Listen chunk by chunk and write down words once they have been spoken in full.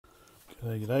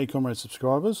G'day comrade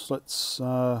subscribers. Let's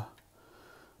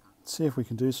see if we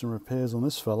can do some repairs on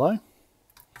this fellow.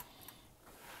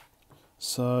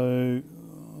 So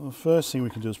the first thing we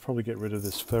can do is probably get rid of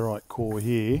this ferrite core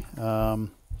here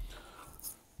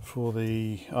for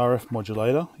the RF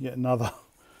modulator. Yet another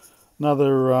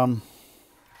yeah,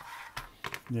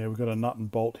 we've got a nut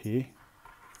and bolt here.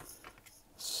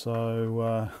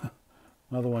 So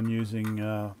another one using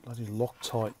bloody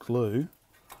Loctite glue,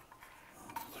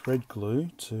 thread glue,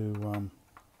 to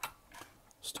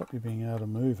stop you being able to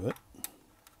move it.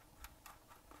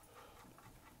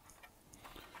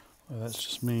 Well, that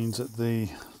just means that the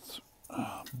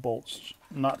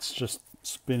nuts just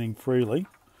spinning freely.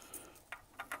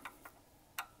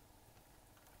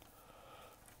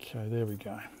 Okay, there we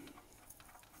go.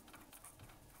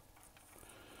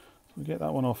 We'll get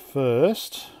that one off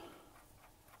first.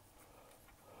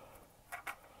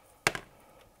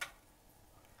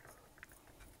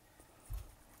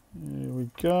 There we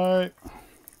go.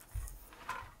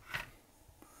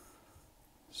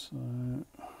 So,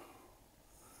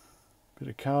 bit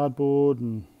of cardboard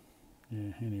and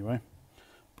yeah, anyway,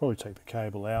 probably take the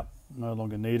cable out, no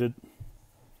longer needed.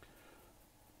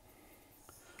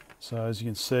 So as you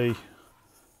can see,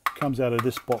 it comes out of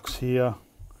this box here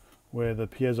where the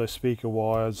piezo speaker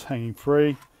wire is hanging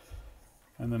free,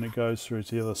 and then it goes through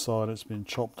to the other side. It's been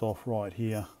chopped off right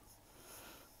here.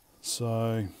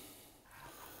 So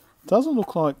it doesn't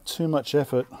look like too much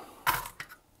effort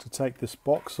to take this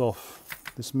box off,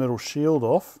 this metal shield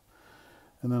off,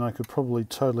 and then I could probably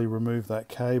totally remove that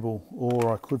cable,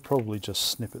 or I could probably just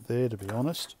snip it there, to be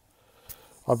honest.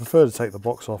 I prefer to take the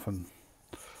box off, but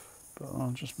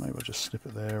maybe I'll just snip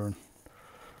it there. And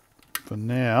for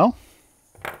now,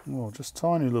 oh, just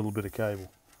tiny little bit of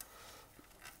cable.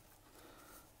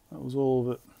 That was all of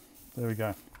it. There we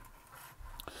go.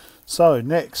 So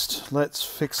next, let's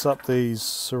fix up these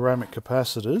ceramic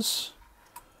capacitors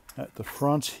at the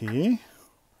front here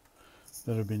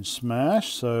that have been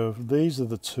smashed. So these are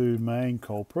the two main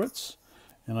culprits,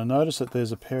 and I notice that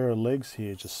there's a pair of legs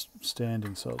here just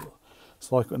standing, so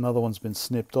it's like another one's been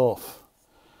snipped off.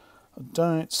 I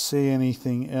don't see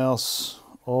anything else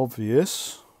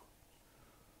obvious,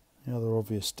 any other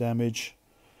obvious damage,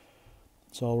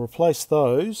 so I'll replace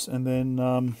those, and then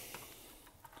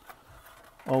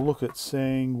I'll look at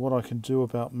seeing what I can do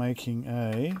about making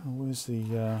where's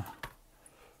the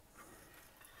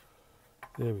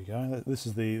there we go. This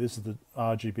is the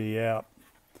RGB out.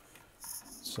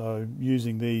 So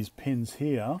using these pins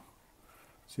here,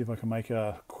 see if I can make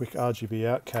a quick RGB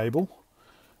out cable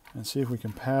and see if we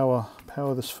can power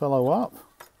this fellow up.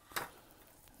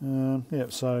 Yeah,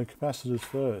 so capacitors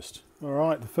first.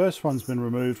 Alright, the first one's been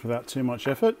removed without too much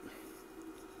effort.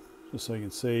 Just so you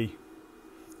can see,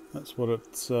 that's what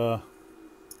it's so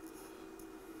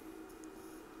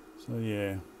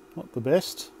yeah, not the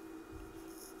best.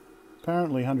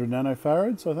 Apparently 100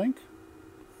 nanofarads, I think.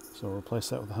 So I'll replace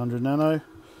that with 100 nano.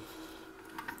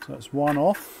 So that's one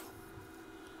off.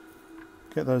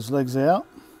 Get those legs out.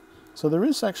 So there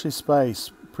is actually space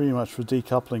pretty much for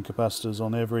decoupling capacitors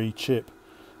on every chip.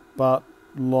 But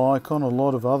like on a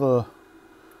lot of other,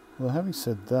 well, having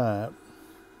said that,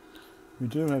 we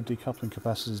do have decoupling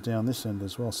capacitors down this end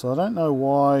as well. So I don't know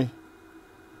why.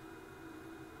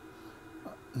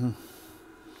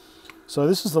 So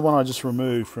this is the one I just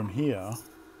removed from here,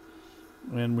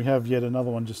 and we have yet another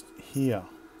one just here.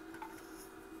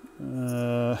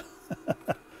 It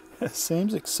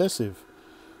seems excessive,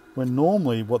 when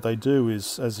normally what they do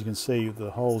is, as you can see,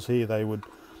 the holes here, they would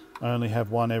only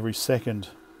have one every second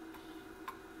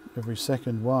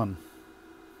one.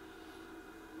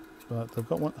 But they've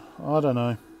got one, I don't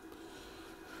know.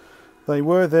 They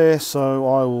were there, so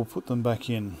I will put them back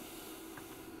in.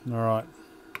 Alright,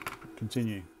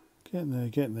 continue.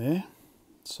 Getting there.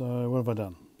 So what have I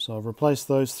done? So I've replaced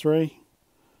those three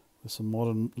with some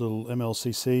modern little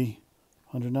MLCC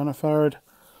 100 nanofarad.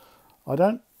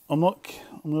 I'm not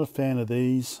a fan of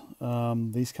these.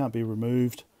 These can't be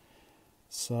removed.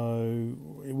 So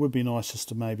it would be nice just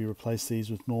to maybe replace these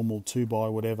with normal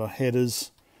 2x whatever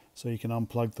headers, so you can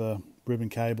unplug the ribbon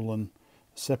cable and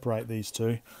separate these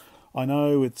two. I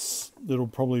know it'll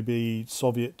probably be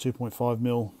Soviet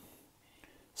 2.5mm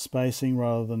spacing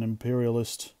rather than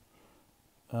imperialist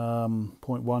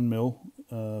 0.1mm,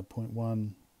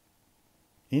 0.1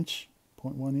 inch,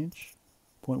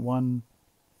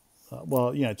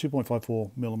 well, you know,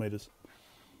 2.54 millimeters.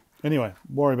 Anyway,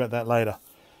 worry about that later.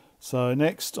 So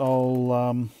next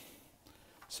I'll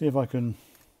see if I can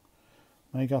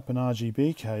make up an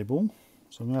RGB cable.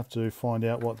 So I'm going to have to find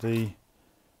out what the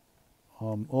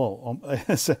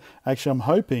actually I'm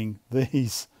hoping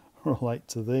these relate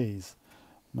to these.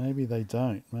 Maybe they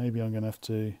don't. Maybe I'm going to have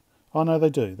to... Oh no, they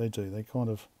do. They do. They kind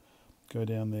of go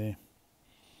down there.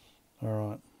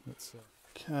 Alright, let's...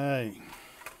 Okay.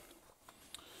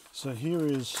 So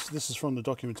this is from the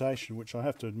documentation, which I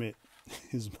have to admit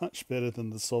is much better than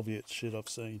the Soviet shit I've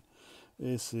seen.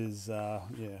 This is,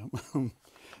 yeah,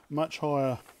 much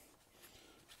higher,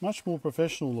 much more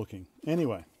professional looking.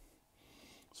 Anyway,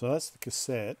 so that's the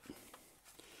cassette.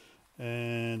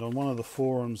 And on one of the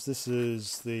forums, this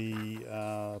is the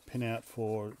pinout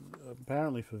for,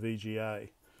 apparently for VGA.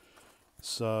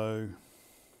 So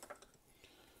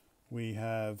we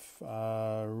have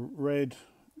red,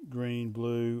 green,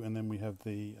 blue, and then we have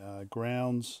the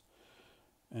grounds.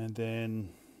 And then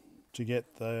to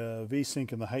get the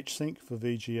V-Sync and the H-Sync for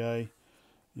VGA,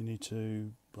 you need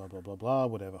to blah, blah, blah, blah,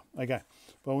 whatever. Okay,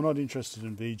 but we're not interested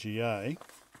in VGA.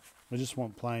 I just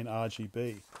want plain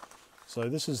RGB. So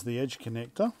this is the edge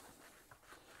connector.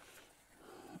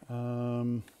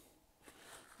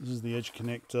 This is the edge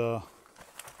connector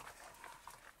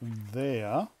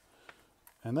there.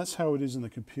 And that's how it is in the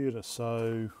computer.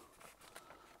 So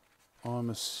I'm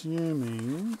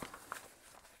assuming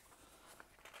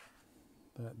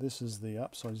that this is the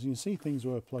upside. As you can see, things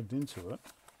were plugged into it.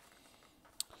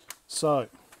 So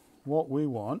what we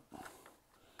want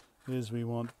is we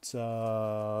want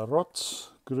Rot,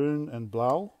 Grün and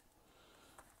Blau.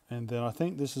 And then I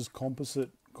think this is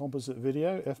composite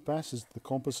video. FBAS is the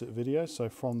composite video. So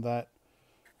from that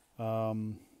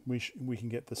we can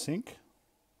get the sync.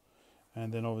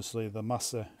 And then obviously the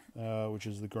Masse, which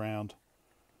is the ground.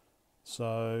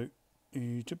 So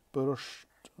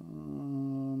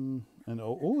and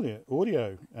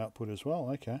audio output as well.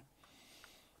 Okay.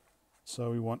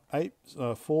 So we want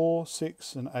 4,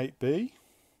 6 and 8B,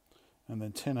 and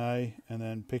then 10A, and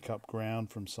then pick up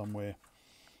ground from somewhere.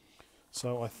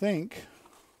 So I think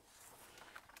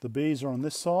the B's are on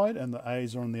this side and the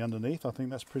A's are on the underneath. I think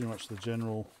that's pretty much the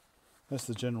general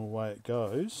way it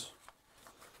goes.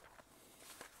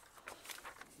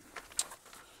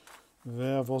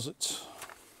 Where was it?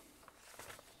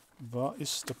 Where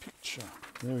is the picture?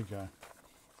 There we go.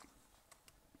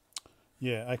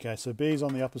 Yeah, okay, so B's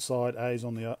on the upper side, A's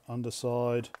on the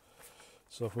underside.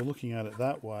 So if we're looking at it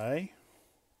that way,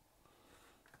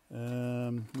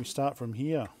 we start from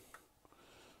here,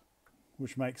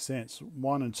 which makes sense.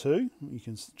 1 and 2, you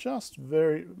can just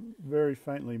very, very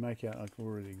faintly make out, I've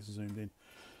already zoomed in,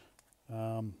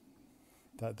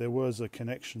 that there was a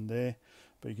connection there,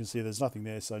 but you can see there's nothing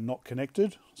there, so not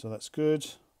connected, so that's good.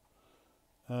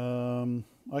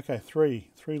 Okay,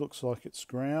 3 looks like it's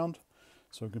ground,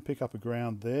 so we can pick up a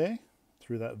ground there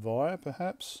through that via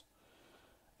perhaps,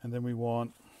 and then we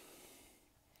want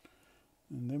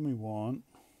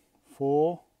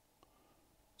 4,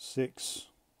 6,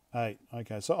 8.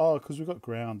 Okay, so because we've got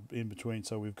ground in between,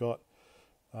 so we've got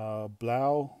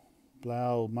Blau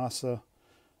Masse,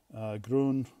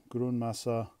 Grün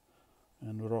Masse,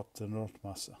 and Rot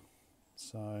Masse.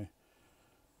 So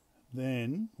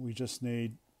then we just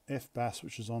need FBAS,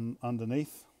 which is on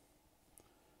underneath,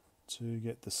 to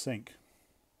get the sync.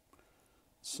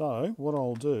 So what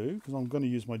I'll do, because I'm going to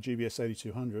use my GBS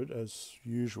 8200 as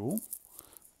usual,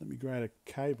 let me grab a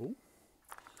cable.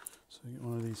 So get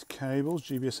one of these cables,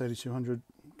 GBS 8200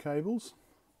 cables.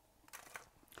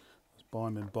 Just buy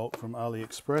them in bulk from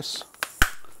AliExpress.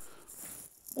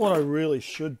 What I really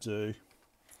should do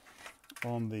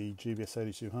on the GBS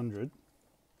 8200,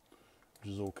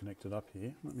 which is all connected up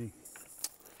here, let me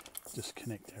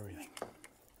disconnect everything.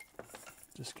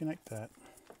 Disconnect that.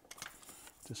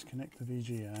 Disconnect the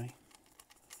VGA.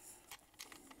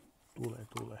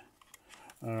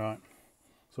 Alright.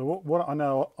 So what I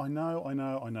know.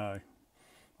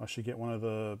 I should get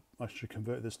I should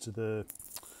convert this to the,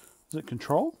 is it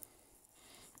control?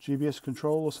 GBS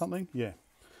control or something? Yeah.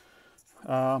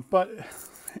 But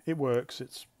it works,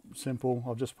 it's simple.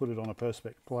 I've just put it on a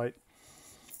Perspex plate.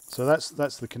 So that's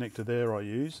the connector there I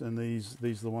use, and these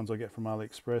are the ones I get from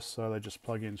AliExpress, so they just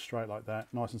plug in straight like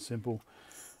that, nice and simple.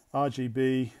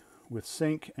 RGB with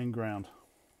sync and ground.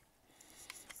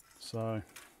 So,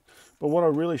 but what I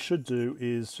really should do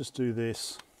is just do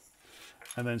this,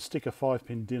 and then stick a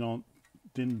 5-pin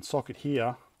DIN socket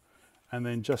here, and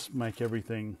then just make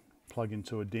everything plug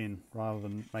into a DIN rather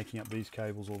than making up these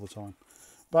cables all the time.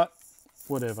 But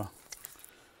whatever.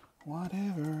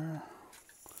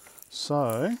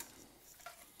 So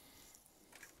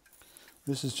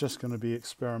this is just going to be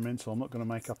experimental. I'm not going to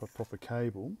make up a proper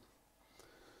cable.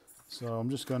 So I'm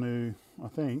just going to, I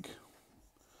think,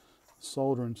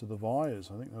 solder into the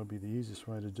wires. I think that'll be the easiest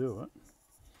way to do it.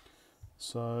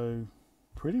 So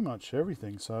pretty much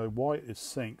everything. So white is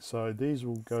sync. So these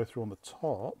will go through on the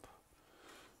top.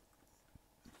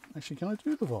 Actually, can I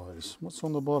do the wires? What's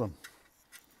on the bottom?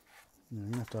 Yeah,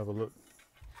 I'm going to have a look.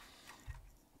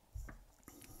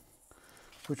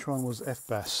 Which one was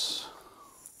FBAS?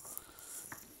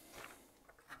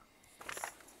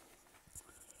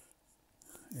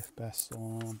 FBAS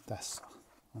on DASA,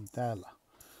 on DALA.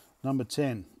 Number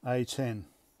 10, A10.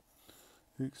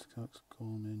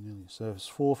 So it's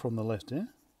 4 from the left, yeah?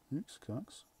 Yeah,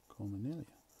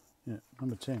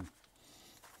 number 10.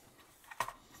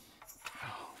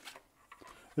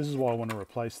 This is why I want to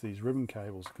replace these ribbon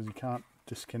cables, because you can't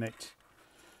disconnect.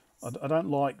 I don't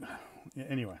like, yeah,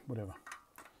 anyway, whatever.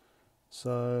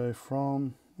 So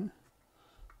from,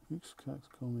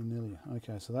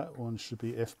 okay, so that one should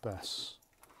be FBAS.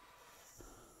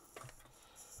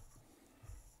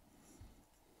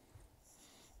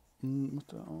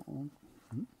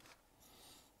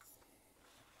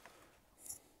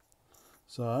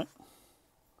 So,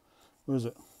 what is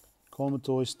it?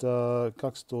 Kolmetoista,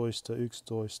 12,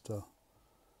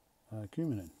 11,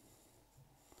 Kymmenen.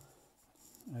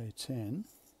 A10,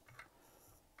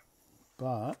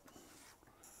 but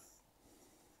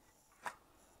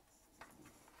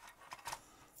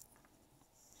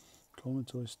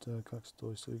Kolmetoista, 12,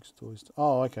 11.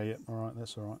 Oh, okay, yep, all right,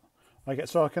 that's all right. Okay,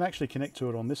 so I can actually connect to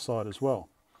it on this side as well.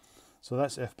 So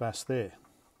that's FBAS there.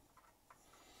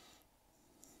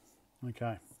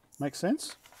 Okay, makes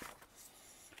sense?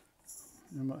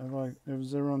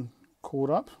 Is everyone caught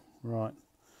up? Right.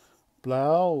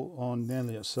 Blau on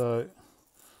Nelia. So,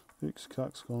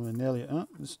 Nelia.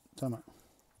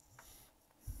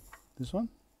 This one?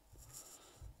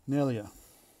 Nelia.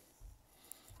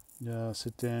 Yeah,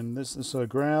 sit down. This is so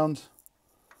ground.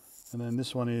 And then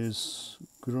this one is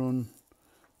grun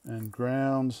and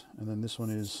ground. And then this one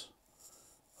is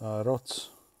rot.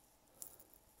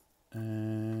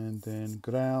 And then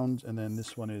ground. And then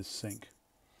this one is sync.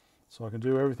 So I can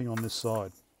do everything on this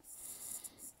side.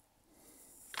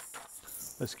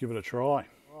 Let's give it a try.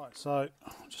 Right, so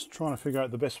I'm just trying to figure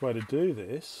out the best way to do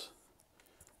this.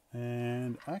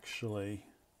 And actually,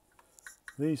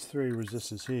 these 3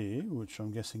 resistors here, which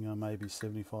I'm guessing are maybe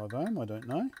 75 ohm, I don't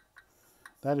know.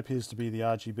 That appears to be the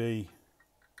RGB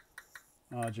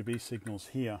signals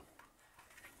here.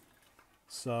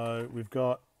 So we've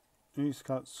got so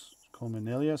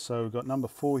we've got number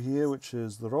 4 here, which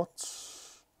is the ROTS.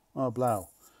 Oh, blau.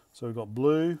 So we've got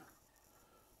blue.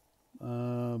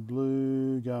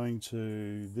 Blue going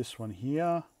to this one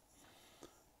here.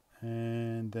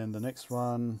 And then the next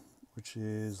one, which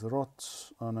is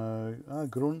ROT. Oh no,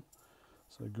 grun.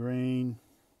 So green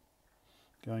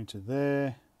going to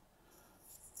there.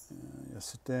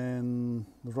 Yes, then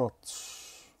ROT.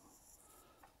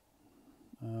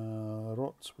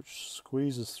 ROT, which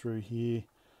squeezes through here,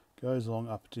 goes along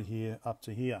up to here, up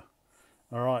to here.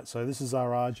 Alright, so this is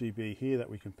our RGB here that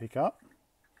we can pick up.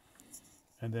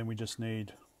 And then we just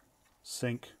need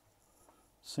sync,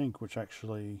 which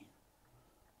actually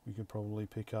we could probably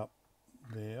pick up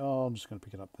there. Oh, I'm just going to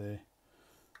pick it up there.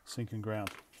 Sync and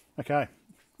ground. Okay.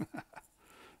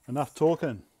 Enough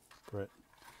talking, Brett.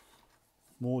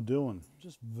 More doing.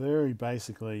 Just very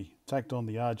basically tacked on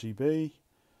the RGB,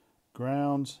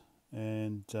 ground,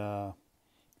 and,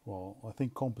 well, I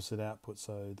think composite output,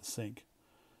 so the sync.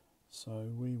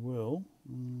 So we will,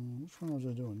 which one was I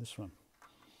doing? This one.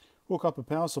 Hook up a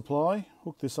power supply,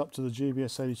 hook this up to the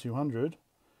RGBS 8200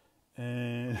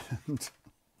 and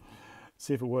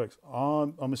see if it works.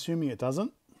 I'm assuming it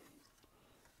doesn't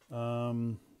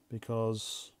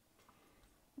because,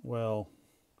 well,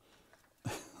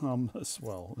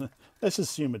 let's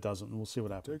assume it doesn't and we'll see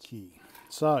what happens. Okay.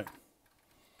 So,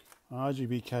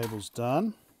 RGB cable's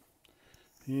done.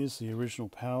 Here's the original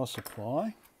power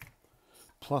supply.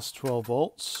 Plus 12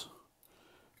 volts,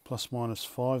 plus minus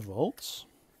 5 volts,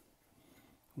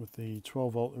 with the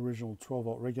 12 volt, original 12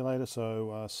 volt regulator.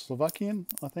 So Slovakian,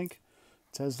 I think,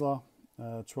 Tesla,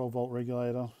 12 volt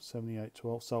regulator,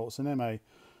 7812. So it's an MA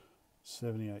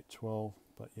 7812,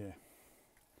 but yeah.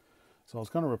 So I was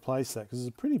going to replace that because it's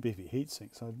a pretty beefy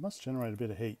heatsink, so it must generate a bit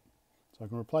of heat. So I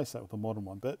can replace that with a modern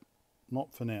one, but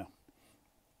not for now.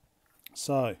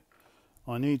 So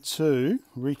I need to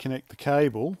reconnect the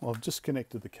cable. I've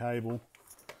disconnected the cable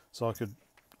so I could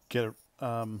get it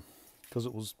because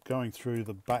it was going through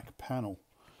the back panel.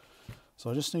 So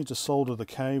I just need to solder the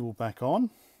cable back on,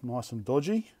 nice and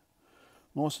dodgy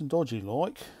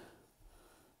like.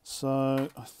 So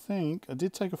I think I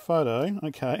did take a photo.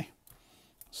 Okay,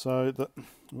 so the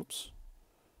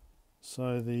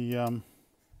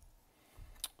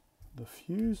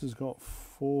fuse has got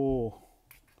 4.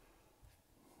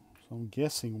 So I'm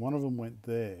guessing one of them went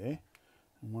there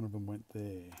and one of them went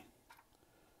there,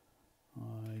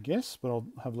 I guess, but I'll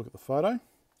have a look at the photo.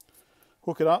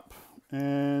 hook it up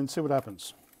and see what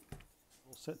happens.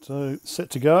 All set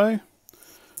to go.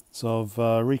 So I've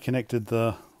reconnected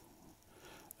the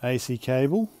AC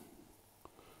cable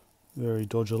very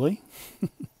dodgily.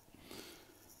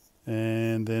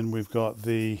 And then we've got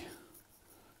the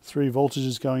 3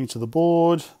 voltages going into the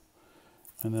board,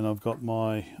 and then I've got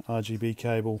my RGB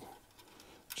cable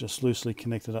just loosely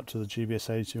connected up to the GBS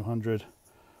 8200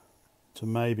 to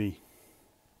maybe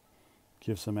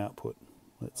give some output.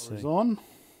 Let's see. Power is on.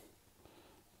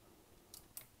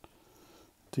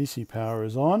 DC power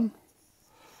is on.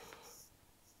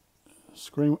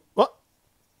 Screen. What?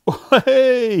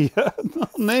 Hei! No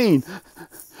niin.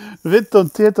 Vittu on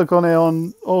tietokone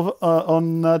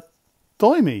on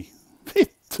toimi.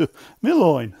 Vittu.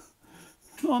 Milloin.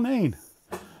 No niin.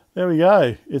 There we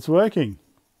go. It's working.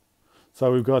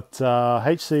 So we've got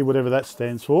HC, whatever that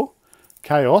stands for.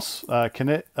 Chaos.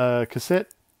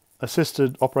 Cassette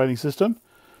assisted operating system.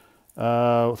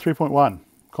 3.1.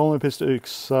 Column pista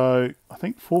UX. So I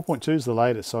think 4.2 is the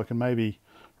latest, so I can maybe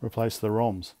replace the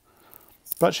ROMs.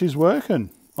 But she's working.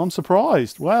 I'm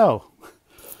surprised. Wow.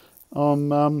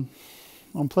 I'm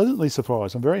pleasantly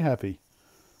surprised. I'm very happy.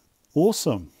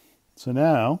 Awesome. So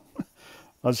now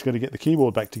I just got to get the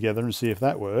keyboard back together and see if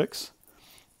that works,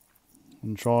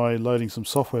 and try loading some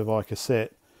software via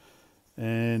cassette,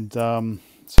 and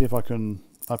see if I can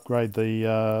upgrade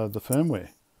the firmware.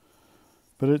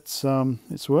 But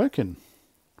it's working.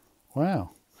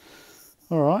 Wow.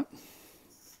 All right.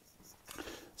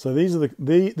 So these are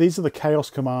the chaos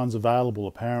commands available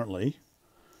apparently.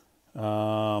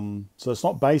 So it's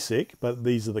not basic, but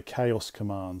these are the chaos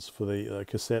commands for the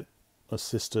cassette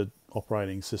assisted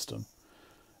operating system.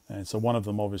 And so one of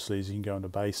them obviously is you can go into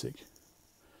basic.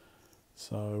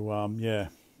 So yeah,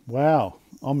 wow,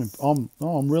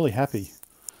 I'm really happy.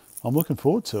 I'm looking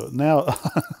forward to it now.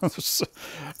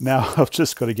 Now I've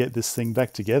just got to get this thing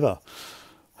back together.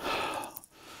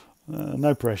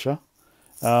 No pressure.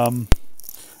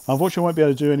 Unfortunately, I won't be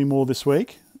able to do any more this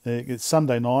week. It's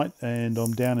Sunday night, and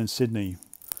I'm down in Sydney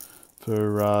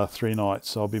for 3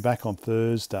 nights. So I'll be back on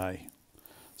Thursday.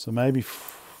 So maybe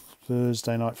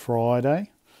Thursday night,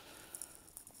 Friday,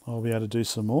 I'll be able to do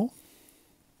some more.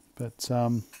 But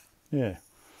yeah,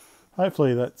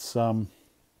 hopefully that's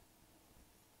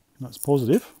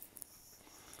positive.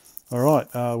 All right,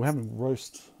 we're having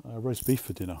roast beef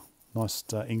for dinner. Nice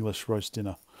English roast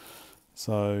dinner.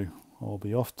 So I'll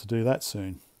be off to do that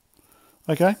soon.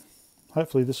 Okay,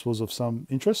 hopefully this was of some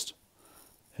interest.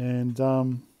 And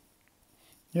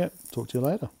yeah, talk to you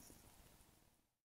later.